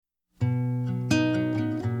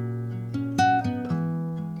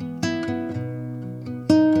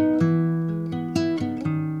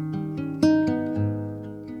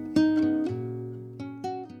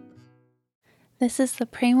This is the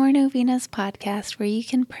Pray More Novenas podcast where you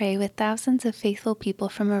can pray with thousands of faithful people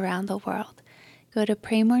from around the world. Go to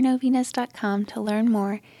praymorenovenas.com to learn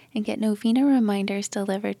more and get novena reminders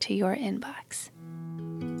delivered to your inbox.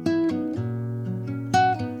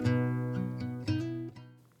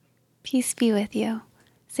 Peace be with you.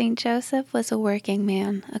 Saint Joseph was a working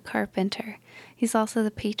man, a carpenter. He's also the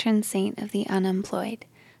patron saint of the unemployed.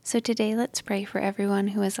 So today let's pray for everyone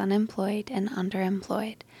who is unemployed and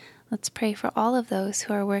underemployed. Let's pray for all of those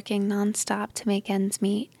who are working nonstop to make ends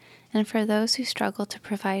meet, and for those who struggle to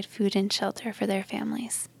provide food and shelter for their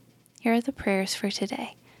families. Here are the prayers for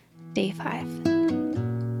today, Day 5.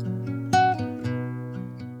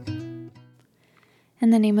 In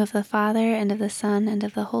the name of the Father, and of the Son, and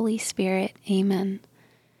of the Holy Spirit, Amen.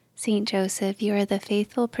 Saint Joseph, you are the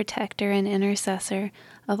faithful protector and intercessor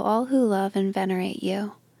of all who love and venerate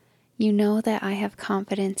you. You know that I have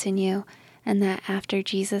confidence in you, and that after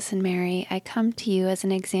Jesus and Mary, I come to you as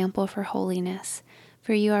an example for holiness,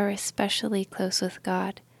 for you are especially close with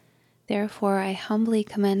God. Therefore, I humbly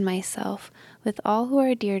commend myself with all who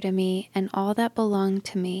are dear to me and all that belong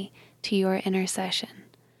to me to your intercession.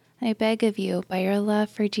 I beg of you, by your love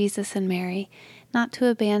for Jesus and Mary, not to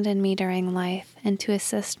abandon me during life and to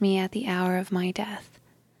assist me at the hour of my death.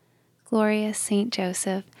 Glorious Saint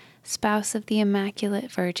Joseph, spouse of the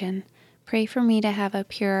Immaculate Virgin, pray for me to have a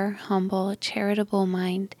pure, humble, charitable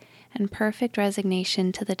mind and perfect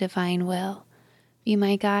resignation to the divine will. Be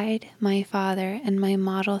my guide, my father, and my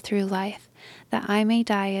model through life, that I may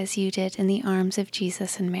die as you did in the arms of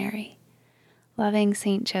Jesus and Mary. Loving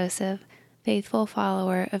Saint Joseph, faithful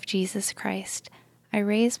follower of Jesus Christ, I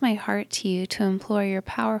raise my heart to you to implore your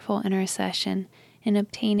powerful intercession in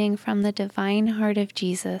obtaining from the divine heart of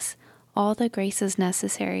Jesus all the graces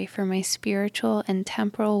necessary for my spiritual and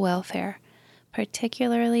temporal welfare,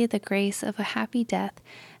 particularly the grace of a happy death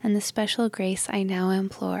and the special grace I now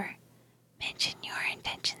implore. Mention your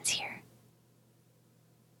intentions here.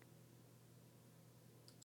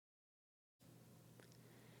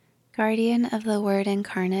 Guardian of the Word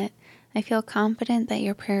incarnate, I feel confident that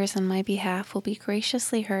your prayers on my behalf will be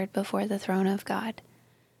graciously heard before the throne of God.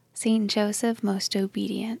 Saint Joseph, most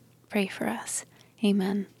obedient, pray for us.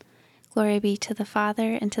 Amen. Glory be to the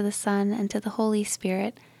Father, and to the Son, and to the Holy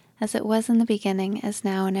Spirit, as it was in the beginning, as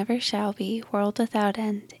now, and ever shall be, world without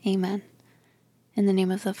end. Amen. In the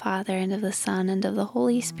name of the Father, and of the Son, and of the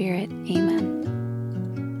Holy Spirit. Amen.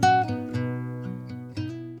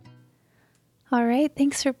 All right,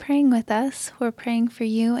 thanks for praying with us. We're praying for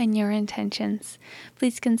you and your intentions.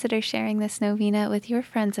 Please consider sharing this novena with your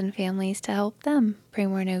friends and families to help them pray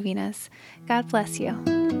more novenas. God bless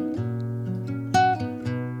you.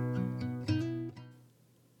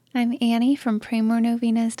 I'm Annie from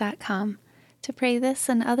praymorenovenas.com. To pray this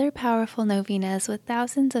and other powerful novenas with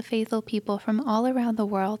thousands of faithful people from all around the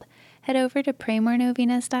world, head over to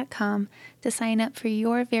praymorenovenas.com to sign up for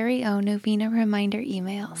your very own novena reminder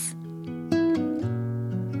emails.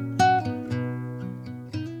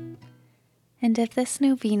 And if this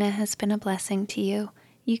novena has been a blessing to you,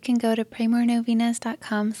 you can go to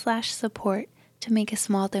praymorenovenas.com/support to make a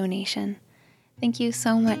small donation. Thank you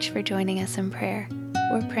so much for joining us in prayer.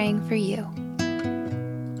 We're praying for you.